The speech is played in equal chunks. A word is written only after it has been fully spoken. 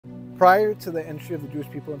Prior to the entry of the Jewish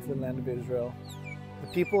people into the land of Israel, the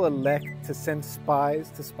people elect to send spies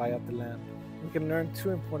to spy out the land. We can learn two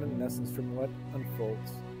important lessons from what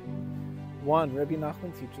unfolds. One, Rabbi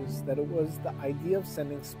Nachman teaches that it was the idea of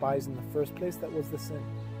sending spies in the first place that was the sin.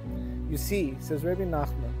 You see, says Rabbi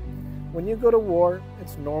Nachman, when you go to war,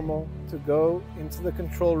 it's normal to go into the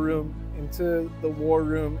control room, into the war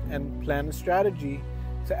room, and plan a strategy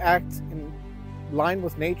to act in line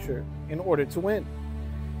with nature in order to win.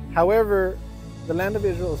 However, the land of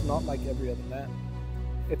Israel is not like every other land.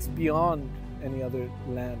 It's beyond any other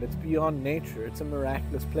land. It's beyond nature. It's a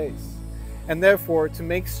miraculous place. And therefore, to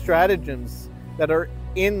make stratagems that are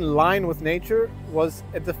in line with nature was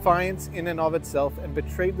a defiance in and of itself and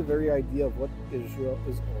betrayed the very idea of what Israel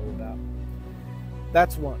is all about.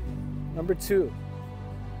 That's one. Number two,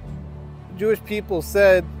 the Jewish people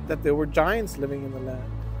said that there were giants living in the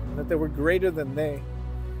land and that they were greater than they.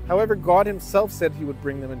 However, God himself said he would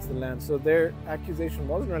bring them into the land, so their accusation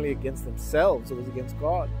wasn't really against themselves, it was against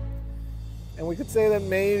God. And we could say that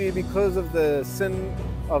maybe because of the sin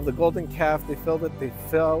of the golden calf, they felt that they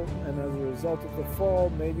fell, and as a result of the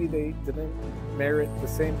fall, maybe they didn't merit the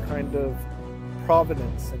same kind of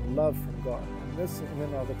providence and love from God. And this in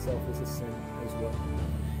and of itself is a sin as well.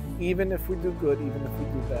 Even if we do good, even if we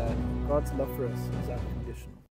do bad, God's love for us is unconditional.